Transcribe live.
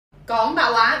講白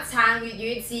話撐粵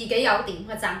語，自己有點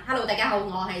個讚。Hello， 大家好，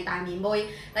我係大臉妹。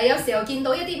嗱，有時候見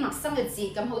到一啲陌生嘅字，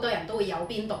咁好多人都會有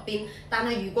邊讀邊。但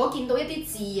係如果見到一啲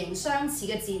字形相似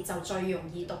嘅字，就最容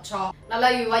易讀錯。嗱，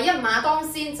例如話一馬當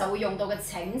先就會用到嘅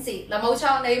請字。嗱，冇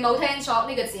錯，你冇聽錯，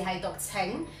呢個字係讀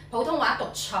請，普通話讀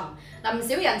秦。嗱，唔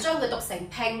少人將佢讀成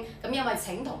拼，咁因為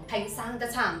請同拼生得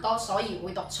差唔多，所以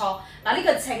會讀錯。嗱，呢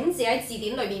個請字喺字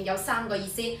典裏面有3個意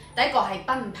思，第一個係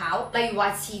奔跑，例如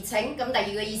話辭請，咁第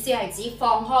二個意思係指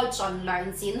放開、盡量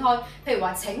展開，譬如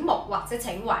話請目或者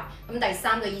請懷。咁第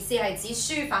3個意思係指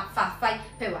書法發揮，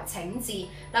譬如話請字。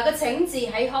嗱，個請字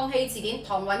喺康熙字典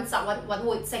唐韻、集韻、韻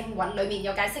匯、正韻裏面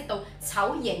有解釋到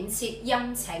醜、影、切、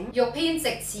陰請、欲編、直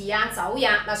詞啊、走也。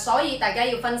嗱，所以大家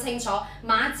要分清楚，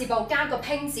馬字部加個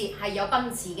拼字係有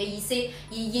奔馳嘅意思，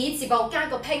而以字部加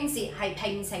個拼字係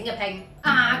聘請嘅聘。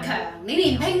阿強，你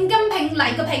連聘金聘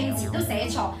禮個聘字都寫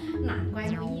錯，難怪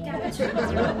我依家嘅出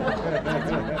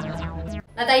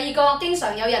嗱，第二個經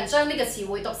常有人將呢個詞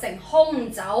彙讀成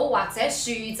空酒或者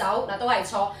恕酒，嗱都係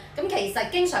錯。咁其實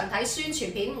經常睇宣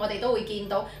傳片，我哋都會見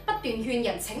到不斷勸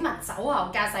人請勿酒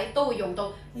後駕駛，都會用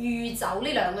到酗酒呢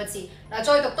2個字。嗱，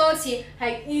再讀多一次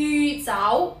係酗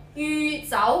酒，酗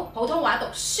酒，普通話讀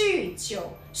酗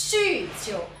酒，酗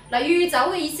酒。嗱，酗酒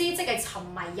嘅意思即係沉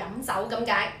迷飲酒咁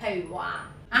解。譬如話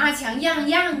阿強樣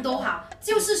樣都好，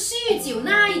就是酗酒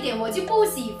那一點我就不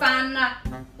喜歡啦，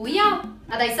不要。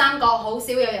嗱，第3個好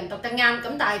少有人讀得啱，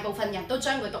咁大部分人都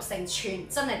將佢讀成全，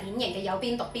真係典型嘅有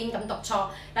邊讀邊咁讀錯。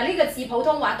嗱，呢個字普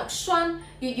通話讀栓，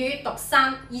粵語讀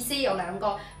山，意思有2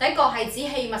個。第一個係指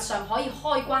器物上可以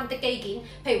開關的機件，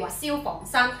譬如話消防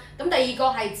栓。咁第二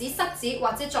個係指塞子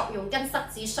或者作用跟塞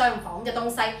子相仿嘅東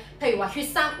西，譬如話血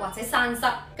栓或者栓塞。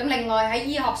咁另外喺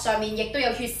醫學上面亦都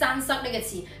有血栓塞呢個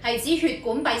詞，係指血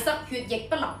管閉塞、血液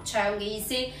不流暢嘅意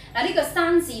思。嗱，呢個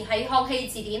栓字喺康熙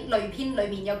字典類編裏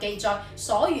面有記載。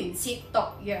所緣切讀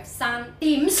藥山，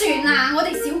點算啊？我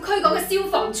哋小區嗰個消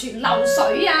防泉漏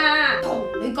水啊！同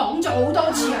你講咗好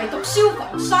多次係讀消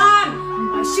防栓，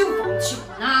唔係消防泉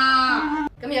啊！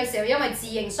咁有時候因為字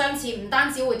形相似，唔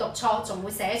單止會讀錯，仲會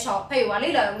寫錯。譬如話呢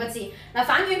2個字，嗱，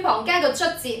反犬旁加個卒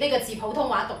字，呢個字普通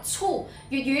話讀粗，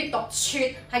粵語讀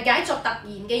猝，係解作突然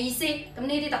嘅意思。咁呢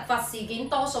啲突發事件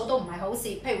多數都唔係好事，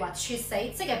譬如話猝死，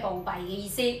即係暴斃嘅意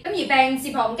思。咁而病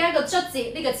字旁加個卒字，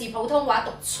呢個字普通話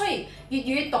讀摧，粵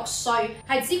語讀睡，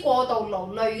係指過度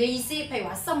勞累嘅意思。譬如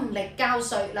話心力交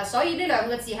瘁。嗱，所以呢2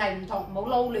個字係唔同，唔好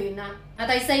撈亂啊！嗱，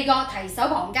第4個提手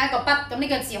旁加個筆，咁呢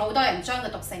個字好多人將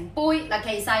佢讀成杯。嗱，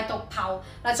其實係讀刨。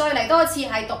嗱，再嚟多一次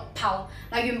係讀刨。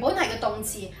嗱，原本係個動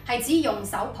詞，係指用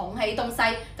手捧起東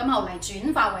西，咁後嚟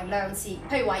轉化為量詞，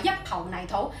譬如話一刨泥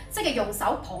土，即係用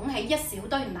手捧起一小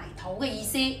堆泥土嘅意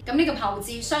思。咁呢個刨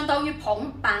字相當於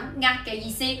捧、把握嘅意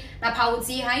思。嗱，刨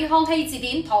字喺康熙字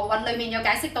典唐韻裏面有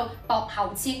解釋到薄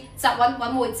喉切、集韻、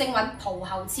韻匯、正韻、蒲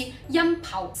喉切、陰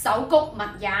刨、手谷物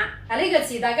也。嗱，呢個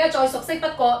詞大家再熟悉不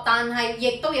過，但係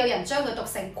亦都有人將佢讀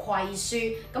成葵樹，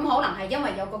咁可能係因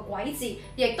為有個鬼字，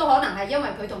亦都可能係因為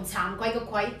佢同慚愧個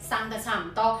愧生得差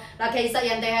唔多。嗱，其實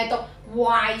人哋係讀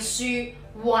槐樹。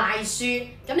槐樹，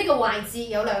咁呢個槐字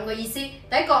有2個意思，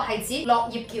第一個係指落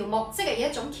葉喬木，即係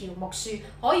一種喬木樹，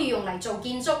可以用嚟做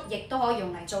建築，亦都可以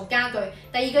用嚟做家具。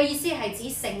第2個意思係指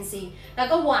盛事。嗱，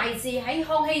個槐字喺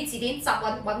康熙字典集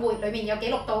韻韻匯裏面有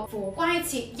記錄到扶乖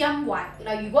切陰槐。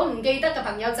嗱，如果唔記得嘅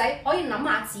朋友仔可以諗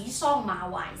下指桑罵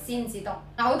槐先至讀。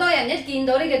嗱，好多人一見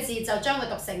到呢個字就將佢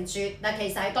讀成絕，嗱，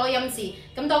其實係多音字。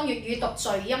咁當粵語讀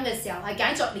序音嘅時候，係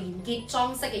解作連結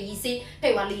裝飾嘅意思，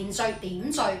譬如話連序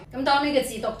點序。咁當呢個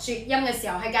字讀絕音嘅時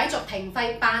候，係解作停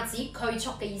廢、罷止、拘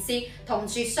束嘅意思，同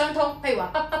絕相通。譬如話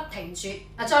不停絕。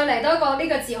嗱，再嚟多一個呢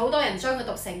個字，好多人將佢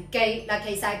讀成記，嗱，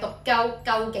其實係讀究，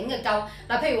究竟嘅究。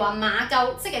嗱，譬如話馬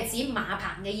厩，即係指馬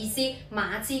棚嘅意思，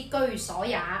馬之居所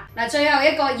也。嗱，最後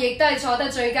一個亦都係錯得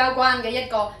最交關嘅一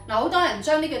個。嗱，好多人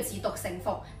將呢個字讀成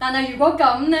服，但係如果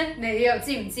咁呢，你又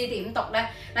知唔知點讀呢？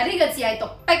嗱，呢個字係讀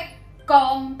逼。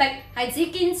剛愎係指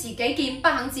堅持己見，不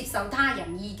肯接受他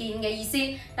人意見嘅意思。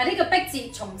嗱，呢個愎字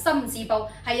從心自報，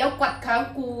係有倔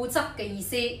強固執嘅意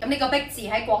思。咁呢個愎字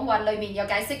喺廣韻裏面有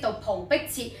解釋到蒲逼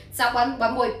切、集韻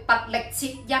韻匯、拔力切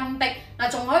陰逼。嗱，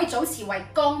仲可以組詞為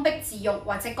剛愎自用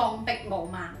或者剛愎傲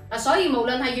慢。嗱，所以無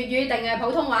論係粵語定係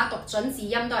普通話，讀準字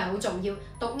音都係好重要，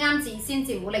讀啱字先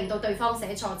至唔會令到對方寫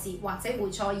錯字或者會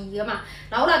錯意噶嘛。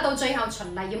嗱，好啦，到最後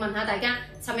循例要問下大家，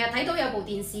尋日睇到有部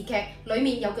電視劇，裡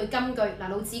面有句金句，嗱，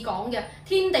老子講嘅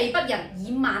天地不仁，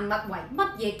以萬物為乜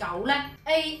嘢狗呢？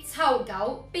 A 秋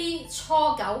狗 ，B 初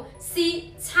狗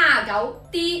 ，C 叉狗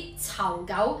 ，D 囚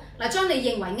狗。嗱，將你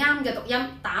認為啱嘅讀音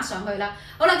打上去啦。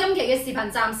好啦，今期嘅視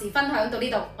頻暫時分享到呢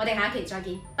度，我哋下一期再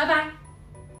見，拜拜。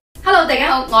Hello， 大家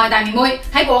好，我係大面妹。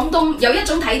喺廣東有一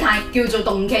種體態叫做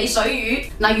動企水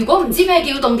魚。嗱，如果唔知咩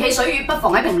叫動企水魚，不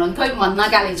妨喺評論區問下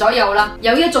隔離左右啦。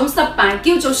有一種失敗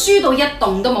叫做輸到一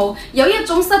動都冇，有一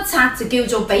種失策就叫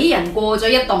做俾人過咗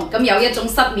一動，咁有一種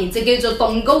失眠就叫做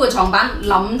動高嘅床板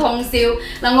諗通宵。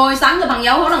嗱，外省嘅朋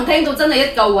友可能聽到真係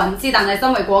一嚿雲知，但係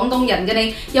身為廣東人嘅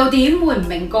你，又點會唔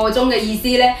明個中嘅意思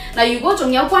呢？嗱，如果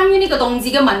仲有關於呢個動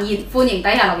字嘅文言，歡迎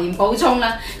底下留言補充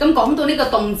啦。咁講到呢個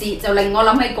動字，就令我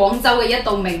諗起廣州嘅一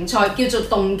道名菜叫做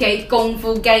動企功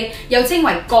夫雞，又稱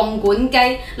為鋼管雞。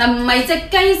嗱，唔係隻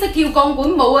雞識跳鋼管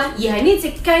舞啊，而係呢隻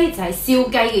雞就係燒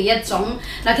雞嘅一種。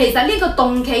嗱，其實呢個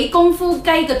動企功夫雞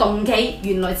嘅動企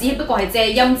原來只不過係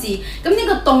借音字，咁呢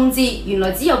個動字原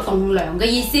來只有棟梁嘅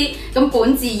意思，咁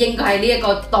本字應該係呢一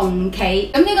個動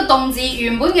企。咁呢個動字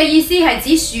原本嘅意思係指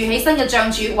豎起身嘅橡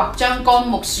柱或將乾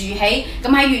木豎起，咁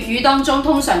喺粵語當中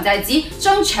通常就係指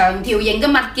將長條形嘅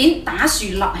物件打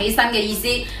豎立起身嘅意思。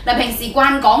嗱，平時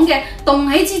慣講嘅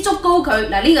動起支竹篙佢，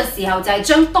嗱呢個時候就係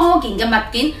將多件嘅物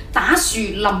件打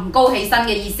豎冧高起身嘅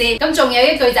意思。咁仲有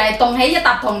一句就係動起一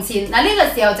沓銅錢，嗱呢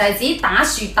個時候就係指打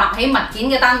豎搭起物件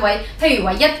嘅單位，譬如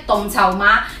話一動籌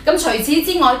碼。咁除此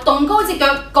之外，動高隻腳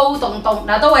高動動，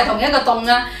嗱都係同一個動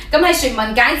啊。咁喺説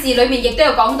文解字裏面亦都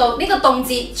有講到呢個動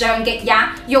字象極也，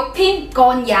欲偏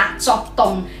幹也作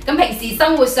動。咁平時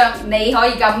生活上你可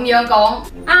以咁樣講：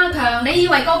阿強，你以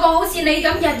為個個好似你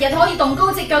咁日日可以動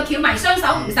高隻腳翹埋雙手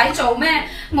唔使做咩？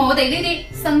我哋呢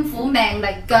啲辛苦命嚟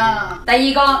㗎。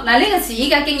第二個嗱，呢個詞依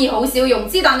家經已好少用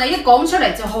之，但係一講出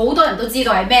嚟就好多人都知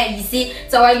道係咩意思，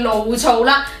就係勞嘈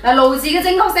啦。嗱，勞字嘅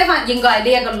正確寫法應該係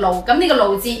呢一個勞，咁呢個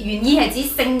勞字原意係指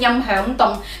聲音響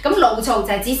動，咁勞嘈就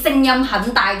係指聲音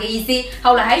很大嘅意思。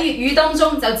後嚟喺粵語當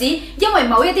中就指因為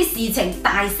某一啲事情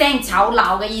大聲吵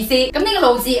鬧嘅意思。咁呢個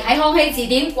勞字喺康熙字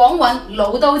典廣韻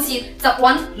老刀切、疾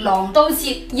韻狼刀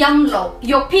切、陰勞、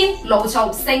欲偏、勞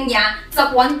嘈、聲也、疾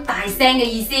韻大聲嘅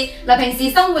意思。嗱，平時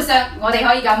生活上我哋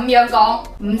可以咁樣講，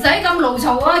唔使咁勞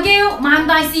嘈啊，嬌，萬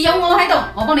大事有我喺度，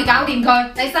我幫你搞掂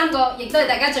佢。第三個亦都係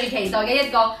大家最期待嘅一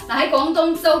個，嗱喺廣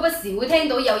東周不時會聽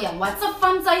到有人話執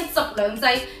番劑、執兩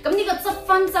劑，咁呢個執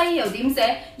番劑又點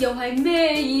寫？又係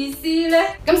咩意思呢？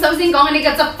咁首先講緊呢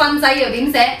個執番劑又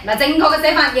點寫？嗱，正確嘅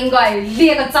寫法應該係呢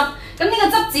一個執。咁呢個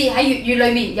執字喺粵語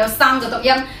裏面有三個讀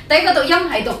音，第一個讀音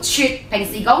係讀撮，平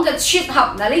時講嘅撮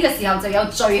合，嗱呢個時候就有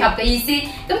聚合嘅意思，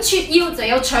咁撮要就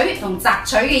有取同摘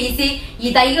取嘅意思，而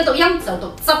第二個讀音就讀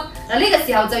執，嗱呢個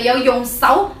時候就有用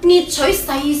手捏取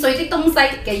細碎的東西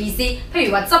嘅意思，譬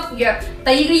如話執藥，第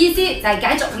二個意思就係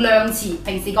解作量詞，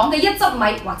平時講嘅一執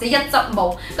米或者一執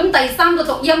毛，咁第三個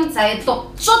讀音就係讀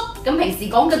捽，咁平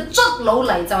時講嘅捽老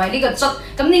泥就係呢個捽，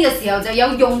咁呢個時候就有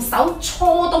用手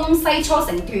搓東西搓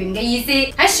成團嘅意思。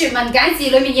喺説文解字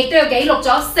裏面亦都有記錄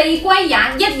咗四歸也、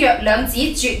一躍兩指、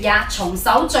絕也、重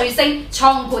手聚聲、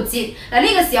倉闊節。嗱呢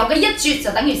個時候嘅一絕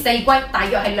就等於四歸，大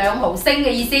約係2毫升嘅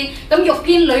意思。咁欲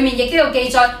篇裏面亦都有記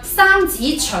載三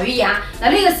指取也。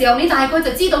嗱呢個時候你大概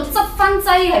就知道執番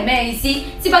劑係咩意思。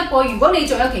只不過如果你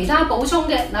仲有其他補充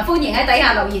嘅，嗱歡迎喺底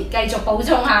下留言繼續補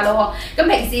充下咯。咁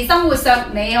平時生活上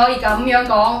你可以咁樣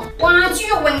講：哇，朱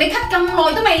玉榮你咳咁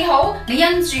耐都未好，你因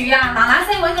住啊，嗱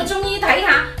嗱聲揾個中醫睇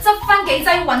下，執翻幾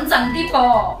劑穩陣啲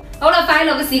噃。好啦，快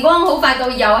樂嘅時光好快到，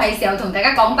又係時候同大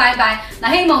家講拜拜。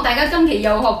嗱，希望大家今期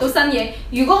又學到新嘢。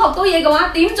如果學到嘢嘅話，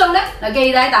點做呢？嗱，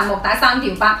記得喺彈幕打3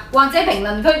條8，或者評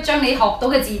論區將你學到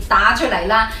嘅字打出嚟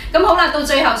啦。咁好啦，到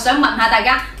最後想問下大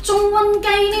家，中瘟雞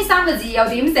呢3個字又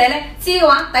點寫呢？知嘅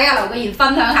話，底下留個言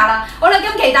分享下啦。好啦，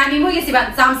今期大面妹嘅視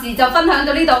頻暫時就分享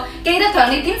到呢度，記得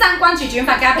強烈點讚、關注、轉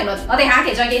發加評論。我哋下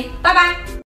期再見，拜拜。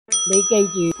你記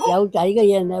住有仔嘅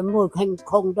嘢你唔會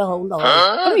控得好耐。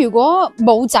咁如果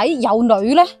冇仔有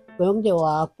女咧，咁就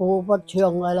話富不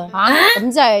暢噶啦。咁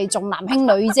即係重男輕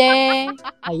女啫。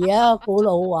係啊，古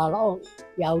老話咯，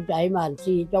有仔萬事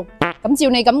足。咁照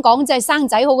你咁講，即係生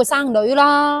仔好過生女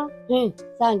啦。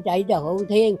生仔就好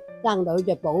聽，生女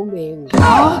就保命。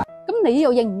咁你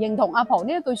又認唔認同阿婆呢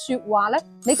一句說話咧？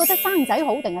你覺得生仔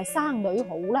好定係生女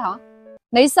好咧？吓？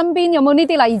你身邊有冇呢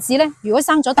啲例子呢？如果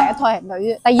生咗第一胎係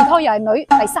女，第二胎又係女，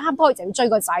第三胎就要追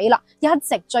個仔啦，一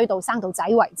直追到生到仔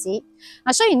為止。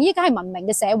嗱，雖然依家係文明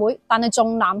嘅社會，但係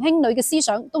重男輕女嘅思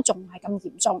想都仲係咁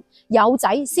嚴重，有仔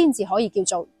先至可以叫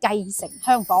做繼承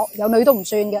香火，有女都唔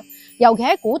算嘅。尤其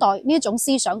喺古代呢一種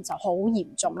思想就好嚴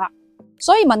重啦。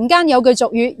所以民間有句俗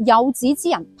語：有子之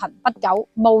人貧不久，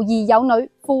無兒有女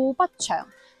富不長。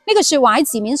呢句說話喺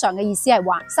字面上嘅意思係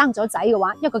話，生咗仔嘅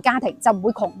話，一個家庭就唔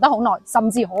會窮得好耐，甚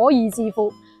至可以致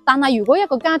富。但係如果一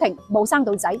個家庭冇生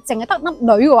到仔，淨係得粒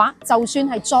女嘅話，就算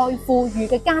係再富裕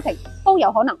嘅家庭，都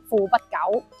有可能富不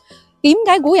久。點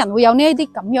解古人會有呢一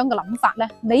啲咁樣嘅諗法呢？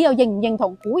你又認唔認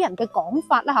同古人嘅講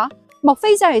法呢？吓，莫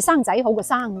非真係生仔好過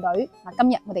生女？嗱，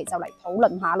今日我哋就嚟討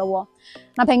論下咯。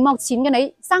嗱，屏幕前嘅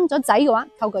你生咗仔嘅話，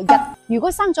扣個1；如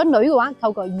果生咗女嘅話，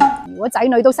扣個2；如果仔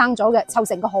女都生咗嘅，湊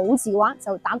成個好字嘅話，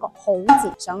就打個好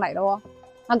字上嚟咯。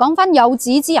嗱，講翻有子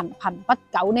之人貧不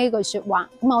久呢句說話，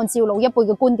咁按照老一輩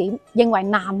嘅觀點，認為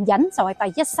男人就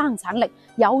係第一生產力，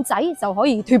有仔就可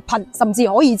以脫貧，甚至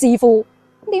可以致富。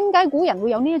點解古人會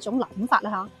有呢一種諗法咧？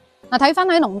吓，嗱，睇翻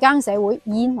喺農耕社會，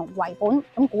以農為本，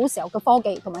咁古時候嘅科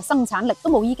技同埋生產力都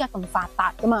冇依家咁發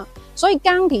達噶嘛，所以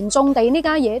耕田種地呢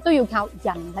家嘢都要靠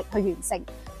人力去完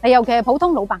成。尤其係普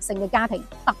通老百姓嘅家庭，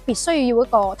特別需要一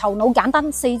個頭腦簡單、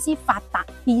四肢發達、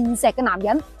健碩嘅男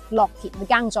人落田去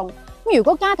耕種。咁如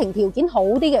果家庭條件好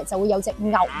啲嘅，就會有隻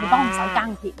牛去幫手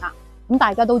耕田啦。咁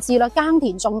大家都知啦，耕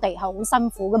田種地係好辛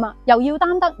苦噶嘛，又要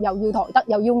擔得，又要抬得，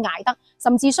又要捱得，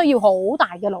甚至需要好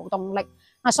大嘅勞動力。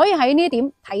所以喺呢一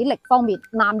點體力方面，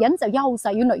男人就優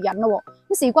勢於女人咯。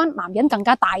咁事關男人更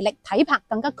加大力，體魄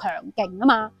更加強勁啊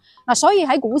嘛。所以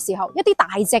喺古時候，一啲大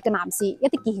隻嘅男士，一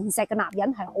啲健碩嘅男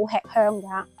人係好吃香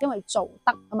噶，因為做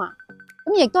得啊嘛。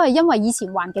咁亦都係因為以前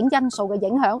環境因素嘅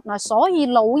影響，所以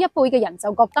老一輩嘅人就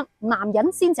覺得男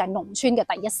人先至係農村嘅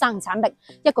第一生產力。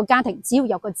一個家庭只要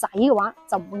有個仔嘅話，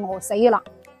就唔會餓死噶啦。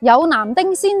有男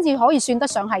丁先至可以算得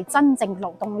上係真正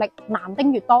勞動力，男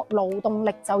丁越多，勞動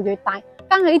力就越大，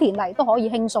耕起田嚟都可以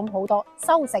輕鬆好多，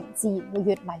收成自然會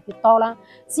越嚟越多啦。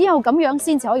只有咁樣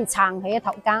先至可以撐起一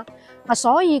頭家。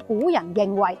所以古人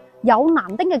認為有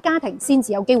男丁嘅家庭先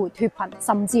至有機會脫貧，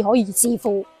甚至可以致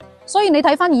富。所以你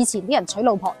睇翻以前啲人娶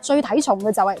老婆最睇重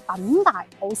嘅就係品大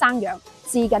好生養，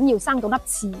至緊要生到粒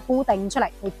慈姑定出嚟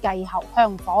去繼後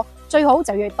香火，最好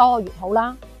就越多越好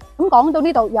啦。咁講到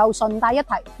呢度又順帶一提，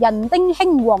人丁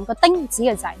興旺嘅丁指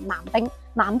嘅就係男丁，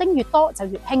男丁越多就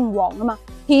越興旺啊嘛。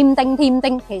添丁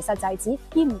其實就係指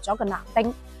添咗個男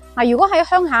丁。如果喺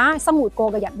鄉下生活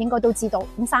過嘅人應該都知道，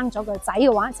咁生咗個仔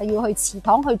嘅話就要去祠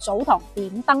堂去祖堂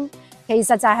點燈，其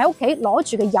實就係喺屋企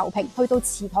攞住個油瓶去到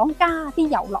祠堂加啲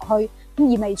油落去，咁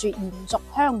意味住延續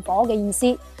香火嘅意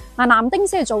思。男丁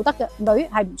先係做得嘅，女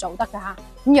係唔做得㗎吓。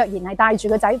咁若然係帶住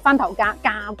個仔翻頭嫁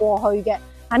過去嘅，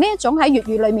呢一種喺粵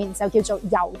語裏面就叫做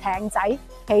遊艇仔，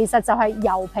其實就係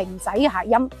油瓶仔嘅諧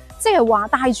音，即係話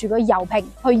帶住個油瓶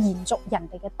去延續人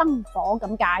哋嘅燈火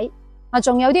咁解。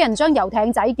仲有啲人將遊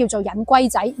艇仔叫做引龜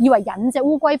仔，以為引隻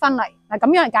烏龜翻嚟，咁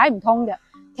樣係解唔通嘅。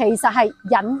其實係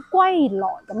引歸來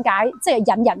咁解，即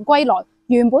係引人歸來。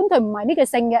原本佢唔係呢個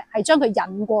姓嘅，係將佢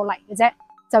引過嚟嘅啫，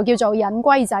就叫做引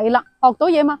龜仔啦。學到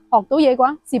嘢嘛？學到嘢嘅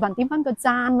話，視頻點翻個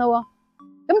讚咯。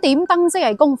咁點燈即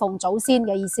係供奉祖先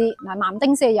嘅意思。男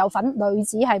丁先係有份，女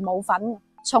子係冇份。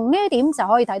從呢一點就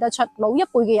可以睇得出，老一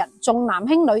輩嘅人重男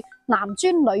輕女、男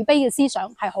尊女卑嘅思想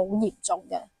係好嚴重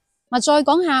嘅。再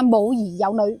講下母兒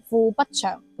有女，父不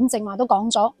祥。咁正話都講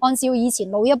咗，按照以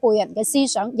前老一輩人嘅思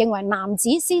想，認為男子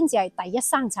先至係第一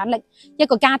生產力。一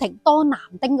個家庭多男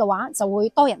丁嘅話，就會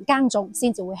多人耕種，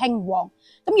先至會興旺。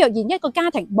咁若然一個家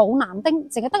庭冇男丁，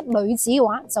淨係得女子嘅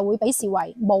話，就會被視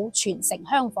為冇傳承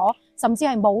香火，甚至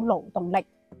係冇勞動力。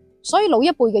所以老一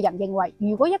輩嘅人認為，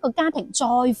如果一個家庭再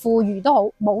富裕都好，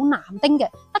冇男丁嘅，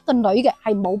得個女嘅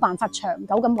係冇辦法長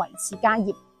久咁維持家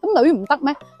業。咁女唔得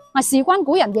咩？事關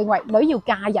古人認為女要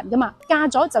嫁人噶嘛，嫁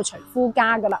咗就隨夫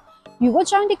家噶啦。如果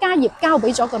將啲家業交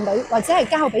俾咗個女，或者係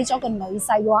交俾咗個女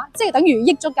婿嘅話，即係等於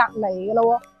益咗隔離噶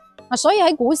咯。所以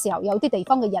喺古時候有啲地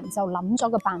方嘅人就諗咗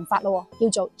個辦法咯，叫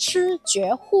做吃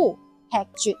絕戶，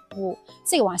吃絕戶，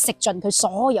即係話食盡佢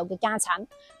所有嘅家產。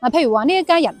譬如話呢一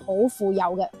家人好富有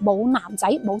嘅，冇男仔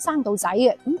冇生到仔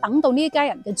嘅，咁等到呢一家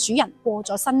人嘅主人過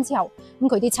咗身之後，咁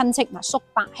佢啲親戚叔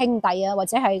伯兄弟啊，或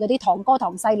者係嗰啲堂哥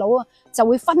堂細佬啊，就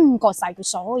會分割晒佢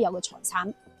所有嘅財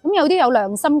產。咁有啲有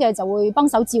良心嘅就會幫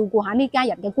手照顧下呢家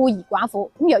人嘅孤兒寡婦，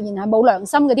咁若然係冇良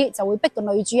心嗰啲，就會逼個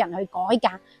女主人去改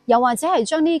嫁，又或者係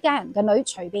將呢家人嘅女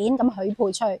隨便咁許配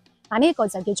出去。呢一個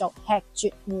就叫做吃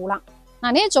絕戶啦。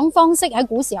呢一種方式喺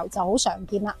古時候就好常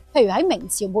見啦。譬如喺明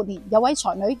朝末年，有位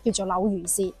才女叫做柳如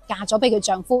是，嫁咗俾佢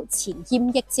丈夫錢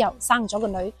謙益之後，生咗個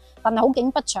女，但係好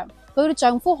景不長，佢嘅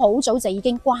丈夫好早就已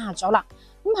經瓜咗啦。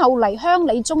咁後嚟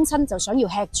鄉里宗親就想要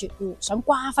吃絕戶，想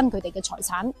瓜分佢哋嘅財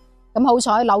產。咁好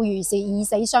彩柳如是以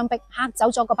死相逼，嚇走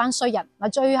咗嗰班衰人。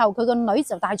最後佢個女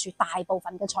就帶住大部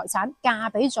分嘅財產嫁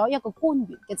俾咗一個官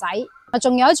員嘅仔。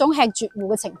仲有一種吃絕戶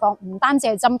嘅情況，唔單止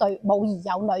係針對母兒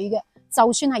有女嘅，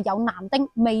就算係有男丁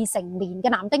未成年嘅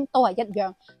男丁都係一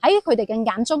樣。喺佢哋嘅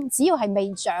眼中，只要係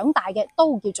未長大嘅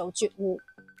都叫做絕戶。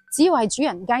只要係主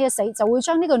人家一死，就會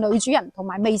將呢個女主人同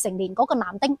埋未成年嗰個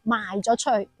男丁賣咗出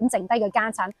去，咁剩低嘅家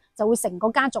產就會成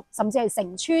個家族甚至係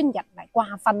成村人嚟瓜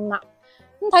分啦。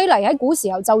咁睇嚟喺古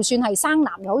時候，就算係生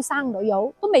男又好，生女又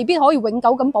好，都未必可以永久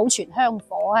咁保存香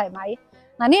火，係咪？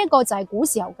嗱，呢一個就係古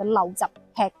時候嘅陋習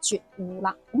劈絕戶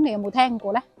啦。咁你有冇聽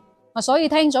過呢？所以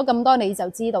聽咗咁多，你就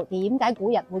知道點解古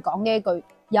人會講呢一句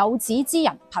有子之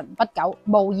人貧不久，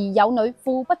無兒有女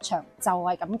富不長，就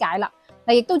係咁解啦。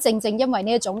嗱，亦都正因為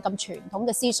呢一種咁傳統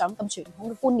嘅思想、咁傳統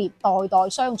嘅觀念，代代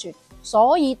相傳，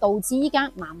所以導致依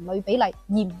家男女比例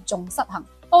嚴重失衡，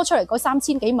多出嚟嗰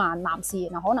3000幾萬男士，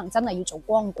可能真係要做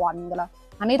光棍噶啦。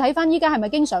你睇翻依家係咪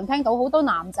經常聽到好多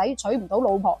男仔娶唔到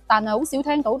老婆，但係好少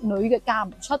聽到女嘅嫁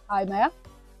唔出，係咪啊？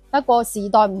不過時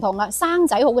代唔同啦，生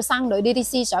仔好過生女呢啲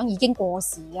思想已經過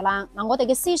時噶啦。我哋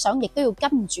嘅思想亦都要跟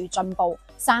住進步，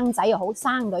生仔又好，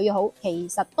生女又好，其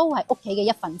實都係屋企嘅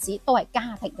一份子，都係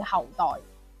家庭嘅後代。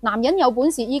男人有本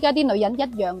事，依家啲女人一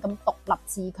樣咁獨立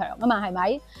自強啊嘛，係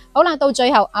咪？好啦，到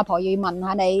最後阿婆要問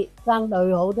下你，生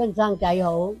女好定生仔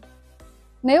好？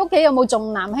你屋企有冇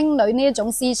重男輕女呢一種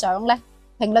思想呢？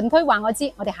評論區話我知，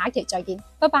我哋下一期再見，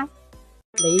拜拜。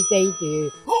你記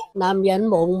住，男人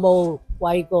冇毛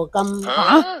貴過金。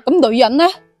咁女人呢？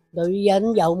女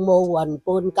人有毛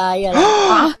雲半街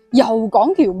啊！又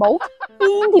講條毛，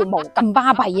邊條毛咁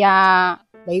巴閉啊？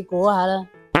你估下啦，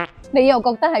你又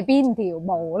覺得係邊條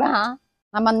毛啦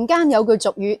吓？民間有句俗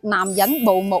語，男人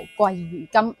冇毛貴如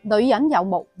金，女人有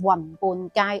毛雲半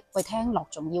街。喂，聽落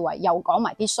仲以為又講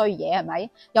埋啲衰嘢，係咪？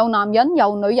又男人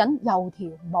又女人又條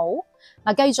毛。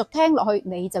繼續聽落去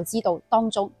你就知道當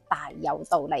中大有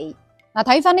道理。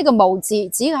睇翻呢個毛字，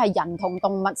指嘅係人同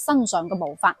動物身上嘅毛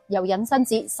髮，又引申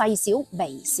至細小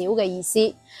微小嘅意思。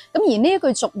咁而呢一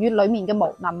句俗語裏面嘅毛，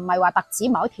唔係話特指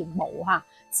某一條毛吓，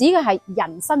指嘅係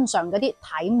人身上嗰啲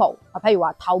體毛，譬如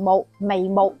話頭毛、眉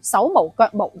毛、手毛、腳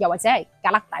毛，又或者係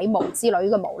胳肋底毛之類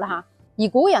嘅毛啦吓。而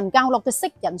古人教落嘅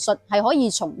識人術係可以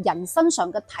從人身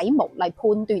上嘅體毛嚟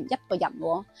判斷一個人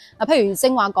喎。譬如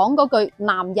正話講嗰句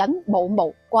男人冇毛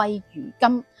貴如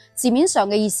金，字面上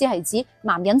嘅意思係指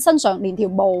男人身上連條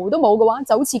毛都冇嘅話，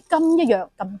就好似金一樣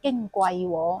咁矜貴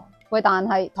喎。喂，但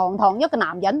係堂堂一個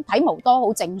男人體毛多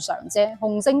好正常啫，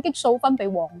雄性激素分泌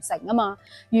旺盛啊嘛。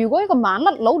如果一個麻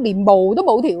甩佬連毛都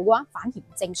冇條嘅話，反而唔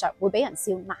正常，會俾人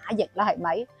笑乸型啦，係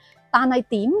咪？但係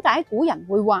點解古人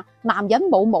會話男人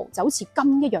冇毛就好似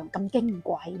金一樣咁矜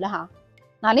貴呢？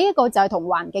吓，呢一個就係同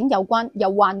環境有關，由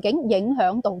環境影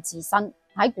響到自身。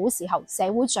喺古時候，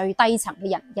社會最低層嘅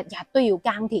人日日都要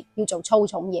耕田，要做粗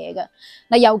重嘢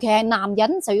嘅。尤其係男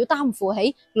人就要擔負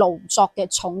起勞作嘅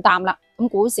重擔啦。咁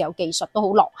古時候技術都好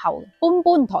落後，搬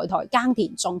搬抬抬耕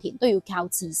田種田都要靠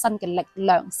自身嘅力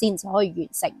量先至可以完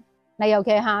成。尤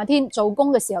其係夏天做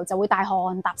工嘅時候就會大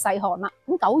汗搭細汗啦。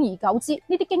咁久而久之，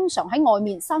呢啲經常喺外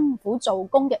面辛苦做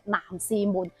工嘅男士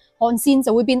們，汗腺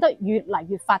就會變得越嚟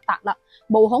越發達啦，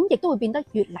毛孔亦都會變得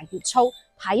越嚟越粗，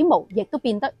體毛亦都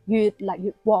變得越嚟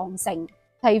越旺盛，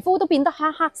皮膚都變得黑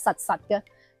黑實實嘅。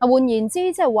換言之，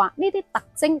即係話呢啲特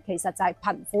徵其實就係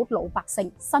貧苦老百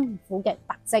姓辛苦嘅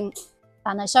特徵。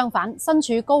但係相反，身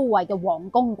處高位嘅皇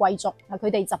宮貴族，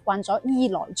佢哋習慣咗衣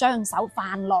來張手、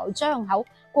飯來張口，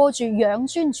過住養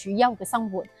尊處優嘅生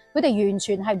活。佢哋完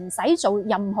全係唔使做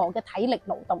任何嘅體力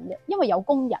勞動嘅，因為有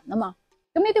工人啊嘛。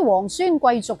咁呢啲皇孫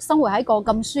貴族生活喺個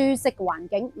咁舒適嘅環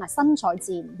境，身材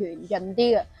自然圓潤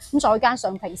啲嘅。咁再加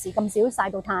上平時咁少曬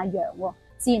到太陽，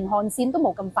自然汗腺都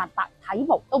冇咁發達，體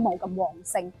毛都冇咁旺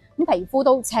盛，咁皮膚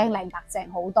都青靚白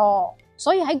淨好多。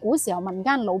所以喺古時候，民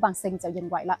間老百姓就認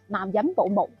為啦，男人冇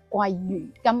毛貴如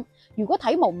金。如果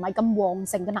體毛唔係咁旺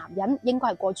盛嘅男人，應該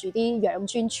係過住啲養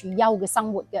尊處優嘅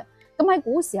生活嘅。咁喺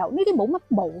古時候，呢啲冇乜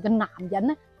毛嘅男人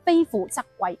呢，非富則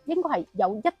貴，應該係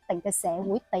有一定嘅社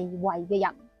會地位嘅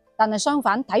人。但係相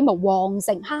反，體毛旺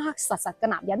盛、黑黑實實嘅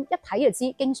男人，一睇就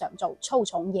知經常做粗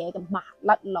重嘢嘅麻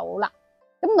甩佬啦。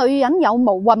咁女人有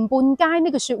毛雲半街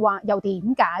呢句說話又點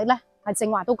解呢？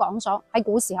正話都講咗，喺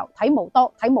古時候體毛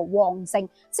多、體毛旺盛，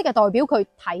即係代表佢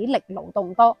體力勞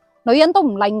動多，女人都唔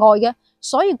例外嘅。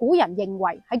所以古人認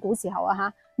為喺古時候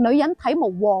女人體毛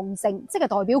旺盛，即係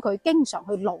代表佢經常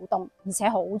去勞動，而且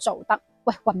好做得。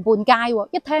喂，雲半街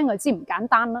一聽就知唔簡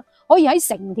單啦，可以喺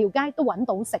成條街都揾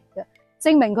到食嘅，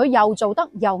證明佢又做得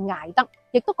又捱得，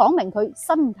亦都講明佢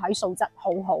身體素質好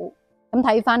好。咁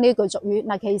睇翻呢句俗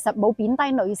語，其實冇貶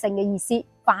低女性嘅意思，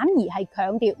反而係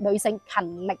強調女性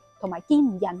勤力同埋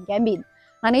堅韌嘅一面。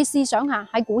你試想下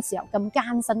喺古時候咁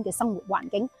艱辛嘅生活環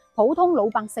境，普通老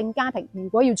百姓家庭如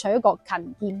果要娶一個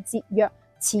勤儉節約、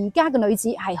持家嘅女子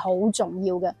係好重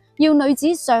要嘅，要女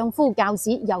子相夫教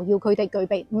子，又要佢哋具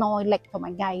備耐力同埋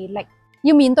毅力，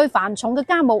要面對繁重嘅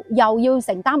家務，又要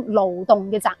承擔勞動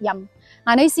嘅責任。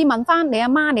你試問翻你阿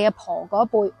媽、你阿婆嗰一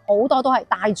輩，好多都係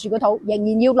帶住個肚，仍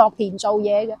然要落田做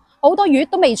嘢嘅，好多月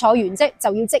都未坐完啫，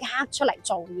就要即刻出嚟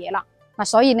做嘢啦。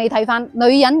所以你睇翻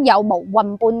女人有毛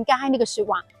雲半街呢句說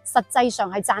話，實際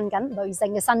上係讚緊女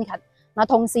性嘅辛勤。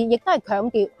同時亦都係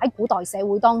強調喺古代社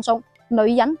會當中，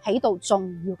女人起到重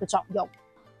要嘅作用。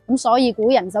咁所以古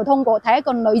人就通過睇一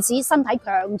個女子身體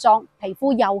強壯、皮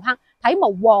膚黝黑、體毛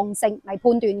旺盛嚟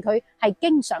判斷佢係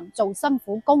經常做辛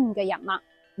苦工嘅人啦。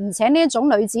而且呢一種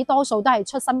女子多數都係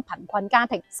出身貧困家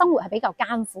庭，生活係比較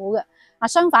艱苦嘅。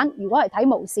相反，如果係體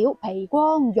毛少、皮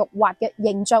光肉滑嘅，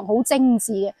形象好精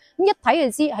緻嘅，咁一睇就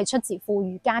知係出自富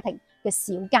裕家庭嘅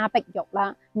小家碧玉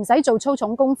啦，唔使做粗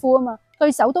重功夫啊嘛，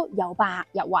對手都又白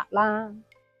又滑啦。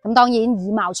咁當然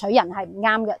以貌取人係唔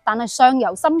啱嘅，但係相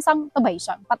由心生都未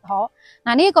嘗不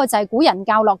可。呢一個就係古人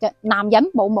教落嘅男人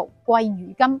冇毛貴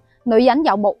如金，女人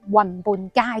有毛雲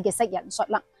半街嘅識人術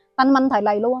啦。但問題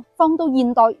嚟咯，放到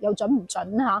現代又準唔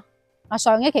準吓？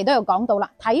上一期都有講到啦，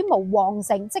體毛旺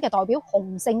盛即係代表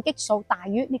雄性激素大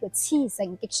於呢個雌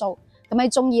性激素，咁喺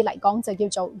中醫嚟講就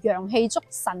叫做陽氣足、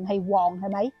腎氣旺，係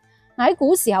咪？喺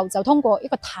古時候就通過一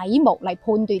個體毛嚟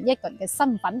判斷一個人嘅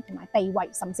身份同埋地位，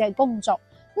甚至係工作。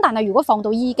咁但係如果放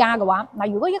到依家嘅話，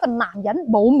如果一個男人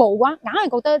冇毛嘅話，硬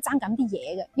係覺得爭緊啲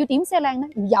嘢嘅。要點先靚呢？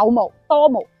要有毛、多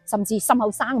毛，甚至心口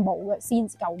生毛嘅先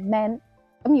至夠 man。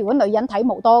咁如果女人體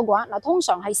毛多嘅話，通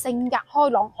常係性格開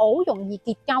朗，好容易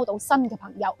結交到新嘅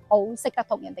朋友，好識得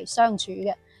同人哋相處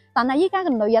嘅。但係依家嘅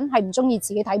女人係唔中意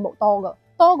自己體毛多嘅，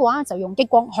多嘅話就用激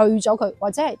光去咗佢，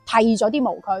或者係剃咗啲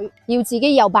毛佢，要自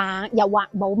己又白又滑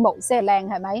冇毛先係靚，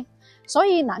係咪？所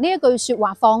以呢一句說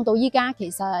話放到依家，其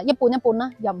實一半一半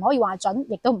啦，又唔可以話準，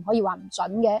亦都唔可以話唔準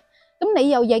嘅。咁你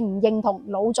又認唔認同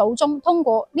老祖宗通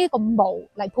過呢個毛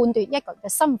嚟判斷一個人嘅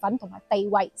身份同埋地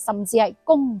位，甚至係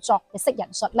工作嘅識人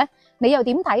術呢？你又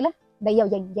點睇呢？你又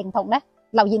認唔認同呢？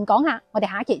留言講下，我哋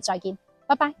下一期再見，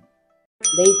拜拜。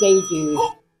你記住，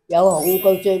有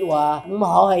5句說話唔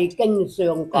可以經常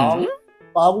講，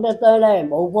講得多咧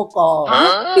冇福過。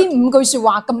邊5句說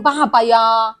話咁巴閉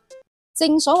啊？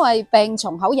正所謂病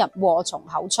從口入，禍從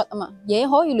口出啊嘛，嘢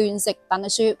可以亂食，但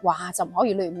係說話就唔可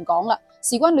以亂講啦。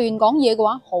事關亂講嘢嘅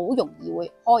話，好容易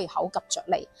會開口及着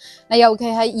嚟。尤其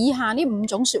係以下呢5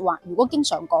種說話，如果經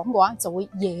常講嘅話，就會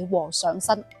惹禍上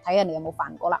身。睇下你有冇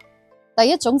犯過啦。第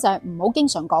一種就係唔好經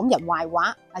常講人壞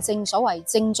話，正所謂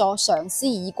正坐常思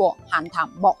已過，閒談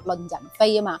莫論人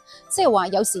非啊嘛。即係話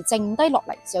有時靜低落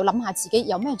嚟就要諗下自己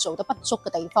有咩做得不足嘅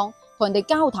地方，同人哋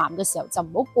交談嘅時候就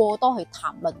唔好過多去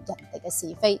談論人哋嘅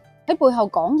是非，喺背後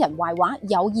講人壞話，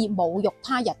有意侮辱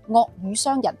他人、惡語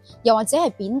傷人，又或者係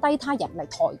貶低他人嚟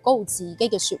抬高自己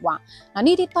嘅說話，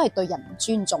呢啲都係對人唔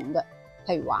尊重嘅。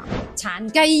譬如話殘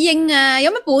雞英啊，有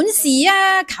乜本事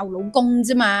啊？靠老公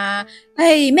啫嘛，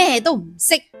咩都唔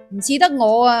識，唔似得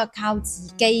我啊，靠自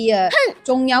己啊。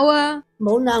仲有啊，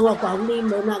冇嗱我講呢，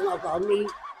冇嗱我講呢。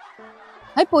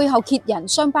喺背後揭人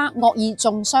傷疤，惡意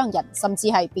中傷人，甚至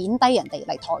係貶低人哋嚟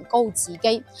抬高自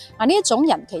己。呢一種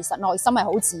人其實內心係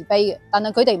好自卑嘅，但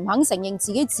係佢哋唔肯承認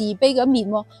自己自卑嘅一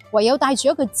面，唯有戴住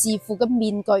一個自負嘅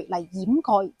面具嚟掩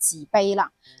蓋自卑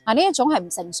啦。呢一種係唔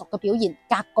成熟嘅表現，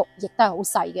格局亦都係好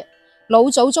細嘅。老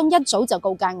祖宗一早就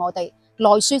告誡我哋，來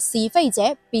說是非者，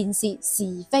便是是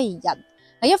非人。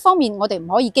一方面我哋唔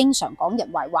可以經常講人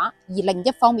壞話，而另一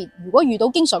方面如果遇到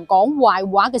經常講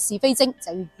壞話嘅是非精，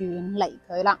就要遠離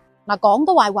佢啦。講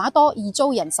得壞話多，易遭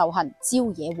人仇恨，招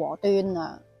惹禍端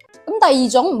啊。咁第二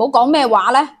種唔好講咩話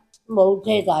呢？冇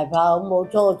車大炮，冇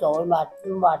粗嘴，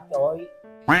抹嘴。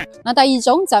第二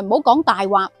種就係唔好講大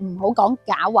話，唔好講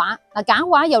假話。假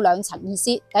話有2層意思，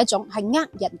第一種係呃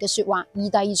人嘅說話，而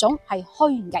第二種係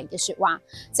虛偽嘅說話，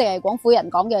即係廣府人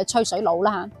講嘅吹水佬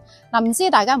啦吓。唔知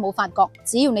大家有冇發覺，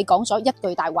只要你講咗一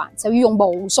句大話，就要用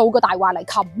無數個大話嚟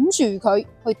冚住佢，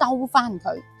去兜翻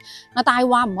佢。大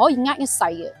話唔可以呃一世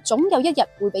嘅，總有一日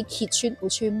會俾揭穿，會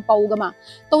穿煲噶嘛。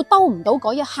到兜唔到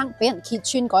嗰一刻，俾人揭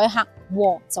穿嗰一刻，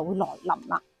禍就會來臨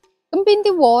啦。咁邊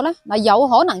啲禍呢？有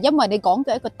可能因為你講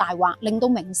嘅一個大話，令到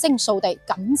名聲掃地、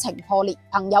感情破裂、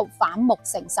朋友反目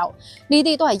成仇，呢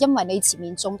啲都係因為你前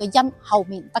面種嘅因，後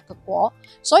面得嘅果。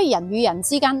所以人與人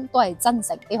之間都係真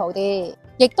誠啲好啲，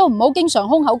亦都唔好經常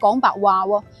空口講白話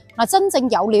喎。真正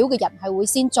有料嘅人係會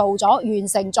先做咗、完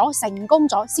成咗、成功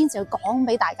咗，先至去講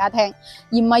俾大家聽，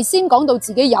而唔係先講到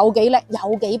自己有幾叻、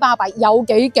有幾巴閉、有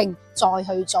幾勁，再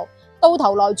去做，到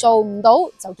頭來做唔到，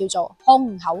就叫做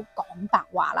空口講白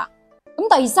話啦。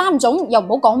咁第三種又唔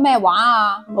好講咩話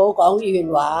啊？唔好講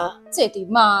怨話，即係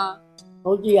點啊？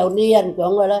好似有啲人講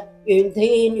嘅咧，怨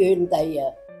天怨地啊！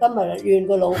今日怨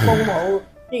個老公好，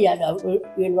啲日又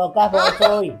怨個家婆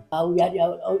衰，後日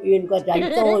又怨個仔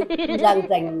衰，唔生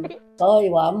性，所以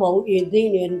話唔好怨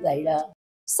天怨地啦。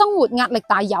生活壓力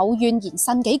大有怨言，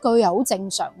呻幾句又好正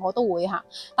常，我都會嚇。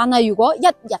但係如果一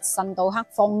日呻到黑，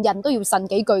逢人都要呻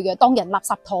幾句嘅，當人垃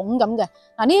圾桶咁嘅，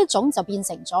嗱呢一種就變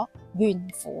成咗怨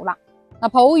婦啦。嗱，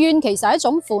抱怨其實係一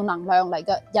種負能量嚟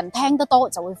嘅，人聽得多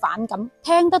就會反感，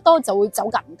聽得多就會走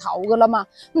人頭噶啦嘛。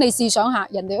咁你試想下，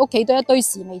人哋屋企都一堆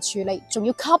事未處理，仲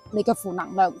要吸你嘅負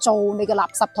能量，做你嘅垃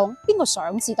圾桶，邊個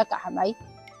想至得㗎？係咪？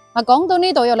嗱，講到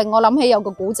呢度又令我諗起有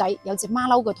個古仔，有隻馬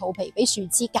騮嘅肚皮俾樹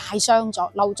枝界傷咗，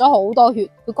流咗好多血，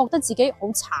佢覺得自己好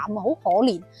慘啊，好可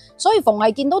憐，所以逢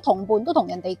係見到同伴都同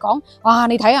人哋講：哇，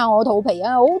你睇下我肚皮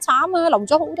啊，好慘啊，流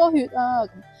咗好多血啊！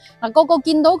嗱，個個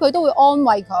見到佢都會安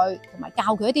慰佢，同埋教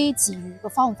佢一啲治癒嘅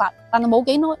方法。但係冇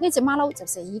幾耐，呢隻馬騮就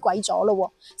死鬼咗咯，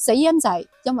死因就係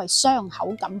因為傷口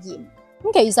感染。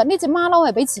咁其實呢隻馬騮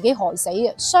係俾自己害死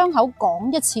嘅，傷口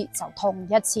講一次就痛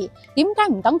一次，點解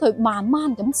唔等佢慢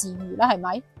慢咁治癒咧？係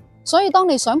咪？所以當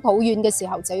你想抱怨嘅時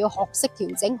候，就要學識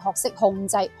調整，學識控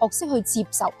制，學識去接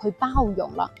受，去包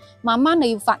容啦。慢慢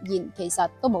你要發現，其實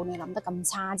都冇你諗得咁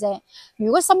差啫。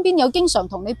如果身邊有經常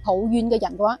同你抱怨嘅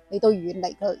人嘅話，你都遠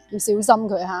離佢，要小心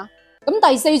佢吓。咁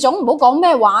第四種唔好講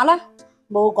咩話咧？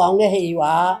冇講嘅氣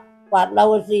話，發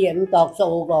嬲先飲度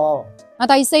數個。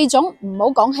第四種唔好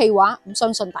講氣話，咁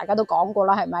相信大家都講過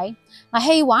啦，係咪？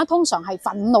氣話通常係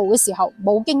憤怒嘅時候，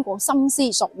冇經過深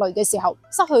思熟慮嘅時候，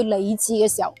失去理智嘅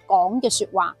時候講嘅說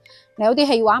話。有啲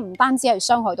氣話唔單止係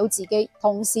傷害到自己，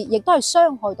同時亦都係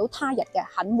傷害到他人嘅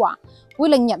狠話，會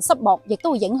令人失望，亦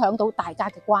都會影響到大家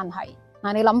嘅關係。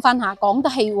你諗翻下，講得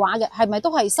氣話嘅係咪都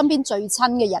係身邊最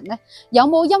親嘅人呢？有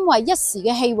冇因為一時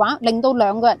嘅氣話令到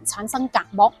兩個人產生隔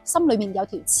膜，心裏面有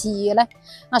條刺嘅呢？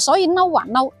所以嬲還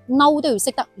嬲，嬲都要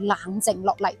識得冷靜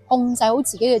落嚟，控制好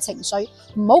自己嘅情緒，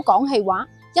唔好講氣話。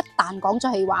一旦講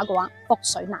咗氣話嘅話，覆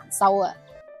水難收啊！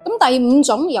咁第五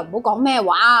種又唔好講咩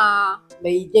話啊？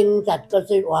未證實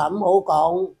嘅說話唔好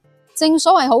講。正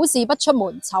所謂好事不出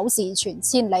門，醜事傳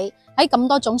千里。喺咁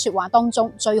多種說話當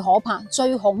中，最可怕、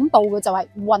最恐怖嘅就係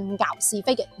混淆是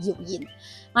非嘅謠言。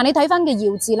你睇翻嘅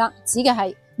謠字啦，指嘅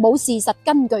係冇事實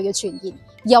根據嘅傳言，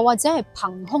又或者係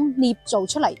憑空捏造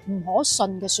出嚟唔可信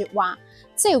嘅說話，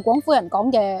即係廣府人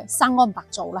講嘅生安白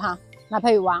造啦吓。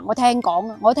譬如話我聽講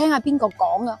啊，我聽下邊個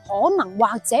講啊，可能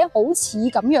或者好似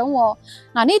咁樣。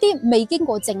呢啲未經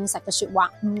過證實嘅說話，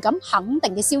唔敢肯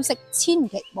定嘅消息，千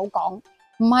祈唔好講。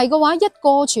唔係嘅話，一個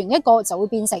傳一個就會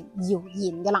變成謠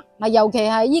言噶啦。尤其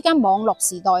係依家網絡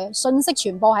時代，信息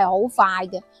傳播係好快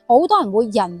嘅，好多人會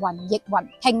人云亦云，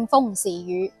聽風是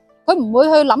雨，佢唔會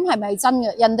去諗係咪真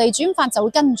嘅，人哋轉發就會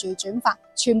跟住轉發，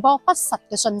傳播不實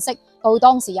嘅信息，對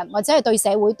當事人或者係對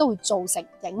社會都會造成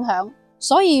影響。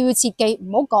所以要切記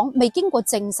唔好講未經過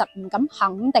證實、唔敢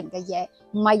肯定嘅嘢，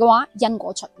唔係嘅話因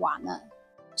果循環啊。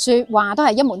說話都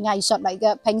係一門藝術嚟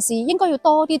嘅，平時應該要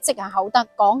多啲積下口德，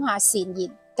講下善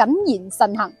言，謹言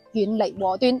慎行，遠離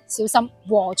禍端，小心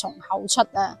禍從口出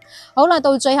啊！好啦，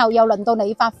到最後又輪到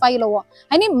你發揮咯。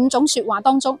喺呢五種說話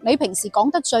當中，你平時講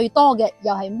得最多嘅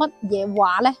又係乜嘢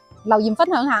話呢？留言分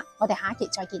享下，我哋下一期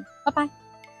再見，拜拜。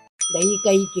你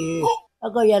記住，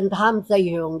一個人貪四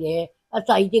樣嘢，一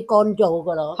世啲乾燥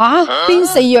噶咯。吓，邊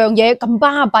四樣嘢咁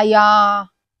巴閉啊？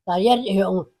第一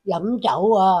樣飲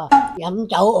酒啊，飲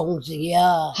酒誤事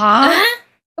啊。吓，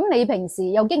咁你平時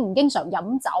又經唔經常飲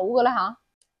酒嘅咧吓？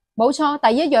冇錯，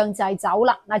第一樣就係酒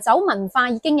啦。酒文化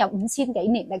已經有5000幾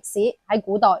年歷史。喺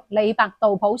古代，李白、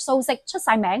杜甫、蘇軾出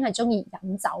晒名係中意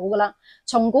飲酒噶啦。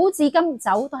從古至今，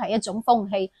酒都係一種風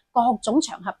氣，各種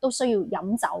場合都需要飲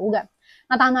酒嘅。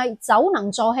但係酒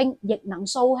能助興，亦能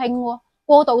掃興喎。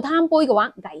過度貪杯嘅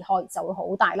話，危害就會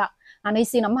好大啦。你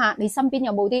試諗下，你身邊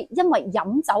有冇啲因為飲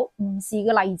酒誤事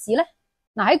嘅例子呢？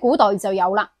喺古代就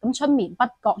有啦。咁春眠不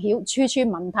覺曉，處處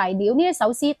聞啼鳥呢一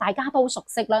首詩大家都熟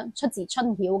悉啦，出自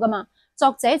春曉噶嘛。作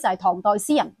者就係唐代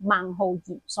詩人孟浩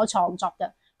然所創作嘅。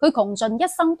佢窮盡一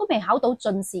生都未考到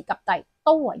進士及第，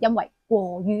都係因為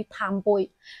過於貪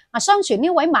杯。相傳呢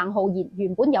位孟浩然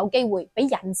原本有機會俾引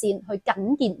薦去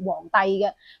覲見皇帝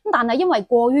嘅，但係因為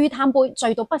過於貪杯，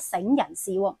醉到不省人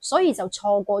事，所以就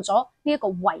錯過咗呢一個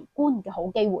為官嘅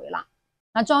好機會啦。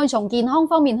再從健康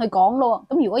方面去講咯，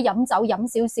咁如果飲酒飲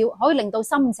少少，可以令到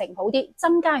心情好啲，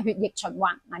增加血液循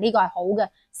環，呢個係好嘅，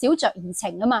小酌怡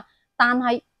情啊嘛。但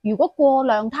係如果過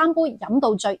量貪杯，飲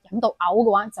到醉、飲到嘔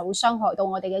嘅話，就會傷害到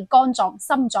我哋嘅肝臟、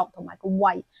心臟同埋個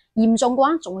胃，嚴重嘅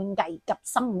話仲會危及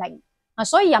生命。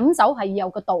所以飲酒係要有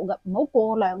個度嘅，唔好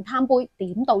過量貪杯，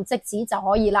點到即止就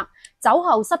可以啦。酒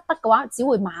後失德嘅話，只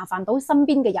會麻煩到身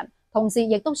邊嘅人，同時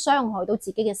亦都傷害到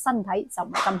自己嘅身體，就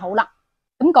唔係咁好啦。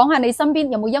咁講下你身邊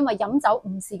有冇因為飲酒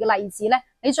誤事嘅例子呢？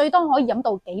你最多可以飲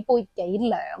到幾杯幾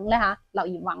兩呢吓？留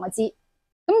言話我知。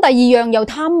咁第二樣又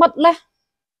貪乜呢？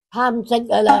貪色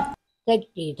噶啦，色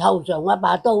字頭上一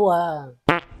把刀啊！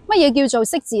乜嘢叫做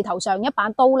色字頭上一把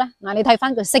刀呢？嗱，你睇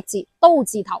翻個色字，刀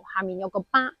字頭下面有個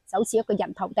疤，就好似一個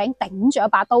人頭頂頂住一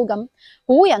把刀咁。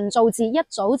古人造字一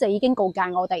早就已經告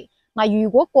誡我哋，嗱，如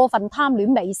果過分貪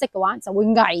戀美色嘅話，就會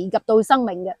危及到生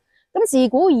命嘅。咁自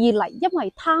古以嚟，因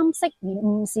為貪色而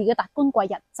誤事嘅達官貴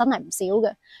人真係唔少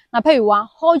嘅。嗱，譬如話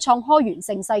開元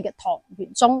盛世嘅唐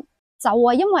玄宗，就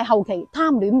係因為後期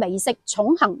貪戀美色，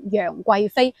寵幸楊貴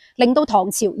妃，令到唐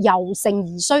朝由盛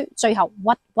而衰，最後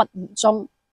鬱鬱而終。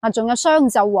仲有商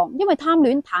紂王，因為貪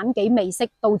戀袒己美色，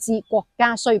導致國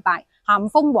家衰敗。咸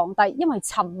豐皇帝因為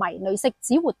沉迷女色，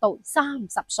只活到30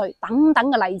歲，等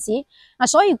等嘅例子。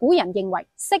所以古人認為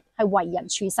色係為人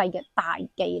處世嘅大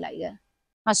忌嚟嘅。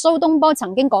蘇東坡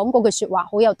曾經講過句說話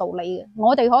好有道理嘅，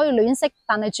我哋可以戀色，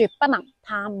但係絕不能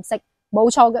貪色。冇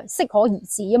錯嘅，適可而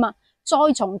止啊嘛。再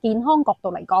從健康角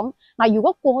度嚟講，如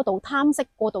果過度貪色、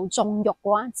過度縱欲嘅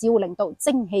話，只會令到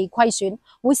精氣虧損，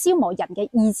會消磨人嘅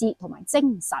意志同埋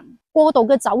精神。過度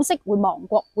嘅酒色會亡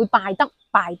國，會敗德、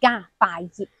敗家、敗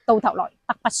業，到頭來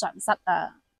得不償失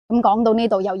啊！咁講到呢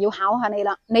度又要考下你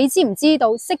啦，你知唔知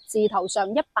道色字頭上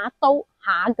一把刀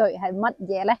下一句係乜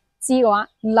嘢呢？知嘅話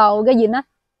留個言啦。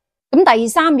咁第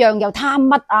三樣又貪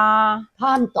乜啊？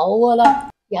貪賭噶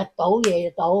啦，日賭夜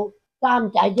賭。三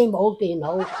仔都冇電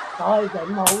好，所以就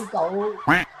冇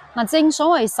賭。正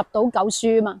所謂十賭九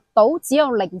輸嘛，賭只有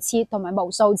0次同埋無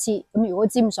數次。咁如果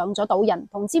沾上咗賭癮，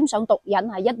同沾上毒癮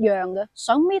係一樣嘅，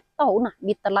想搣都好難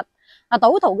搣得甩。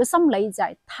賭徒嘅心理就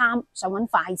係貪，想搵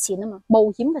快錢啊嘛。冒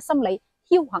險嘅心理、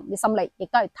僥倖嘅心理，亦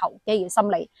都係投機嘅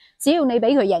心理。只要你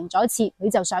俾佢贏咗一次，佢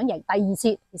就想贏第2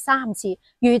次、第3次，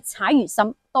越踩越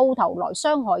深，到頭來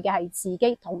傷害嘅係自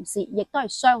己，同時亦都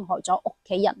係傷害咗屋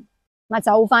企人。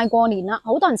就快過年啦，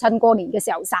好多人趁過年嘅時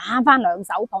候耍翻兩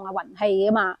手碰下運氣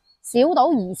啊嘛。小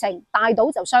賭怡情，大賭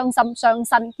就傷心傷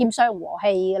身兼傷和氣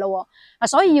嘅咯。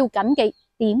所以要謹記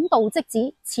點到即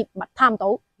止，切勿貪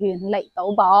賭，遠離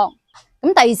賭博。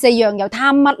咁第4樣又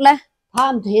貪乜呢？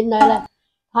貪錢啦，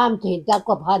貪錢得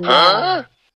個貧啊！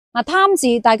貪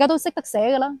字大家都識得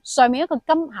寫噶啦，上面一個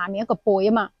金，下面一個貝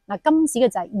啊嘛。金指嘅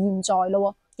就係現在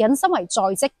咯，引申為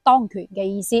在即當權嘅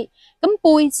意思。咁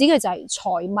貝指嘅就係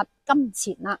財物金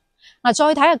錢啦。再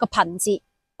睇下個貧字，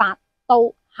白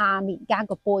刀下面加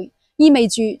個貝，意味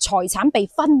住財產被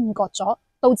分割咗，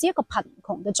導致一個貧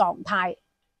窮嘅狀態。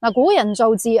古人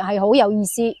造字係好有意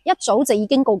思，一早就已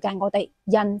經告誡我哋，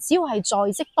人只要係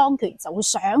在即當權，就會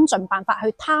想盡辦法去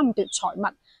貪奪財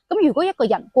物。咁如果一個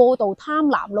人過度貪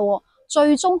婪咯，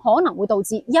最終可能會導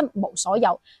致一無所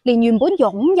有，連原本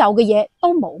擁有嘅嘢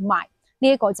都冇埋。呢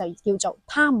一個就叫做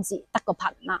貪字得個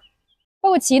貧啦。不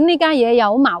過錢呢家嘢又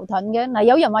好矛盾嘅，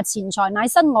有人話錢財乃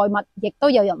身外物，亦都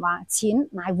有人話錢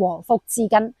乃禍福之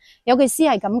根。有句詩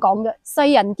係咁講嘅：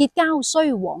世人結交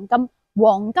需黃金，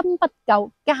黃金不夠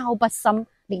交不深。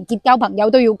連結交朋友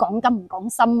都要講金唔講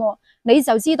心喎，你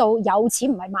就知道有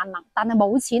錢唔係萬能，但係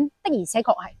冇錢的而且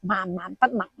確係萬萬不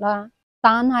能啦。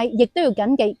但係亦都要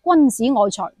謹記，君子愛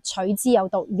財，取之有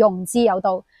道，用之有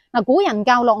道。古人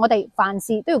教落我哋凡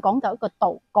事都要講究一個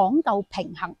道，講究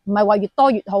平衡，唔係話越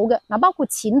多越好嘅。包括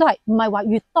錢都係，唔係話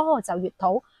越多就越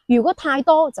好，如果太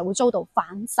多就會遭到反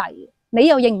噬。你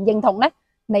又認唔認同呢？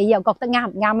你又覺得啱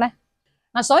唔啱呢？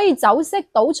所以酒色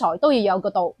賭財都要有個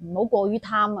度，唔好過於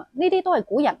貪啊！呢啲都係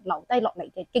古人留低落嚟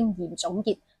嘅經驗總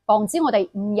結，防止我哋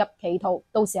誤入歧途，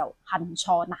到時候恨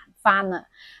錯難返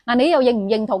啊！你又認唔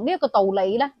認同呢一個道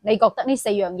理呢？你覺得呢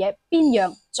4樣嘢邊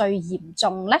樣最嚴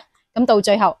重呢？咁到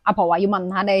最後，阿婆話要問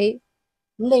下你，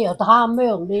你又貪咩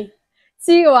啲？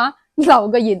知嘅話留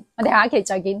個言，我哋下一期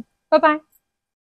再見，拜拜。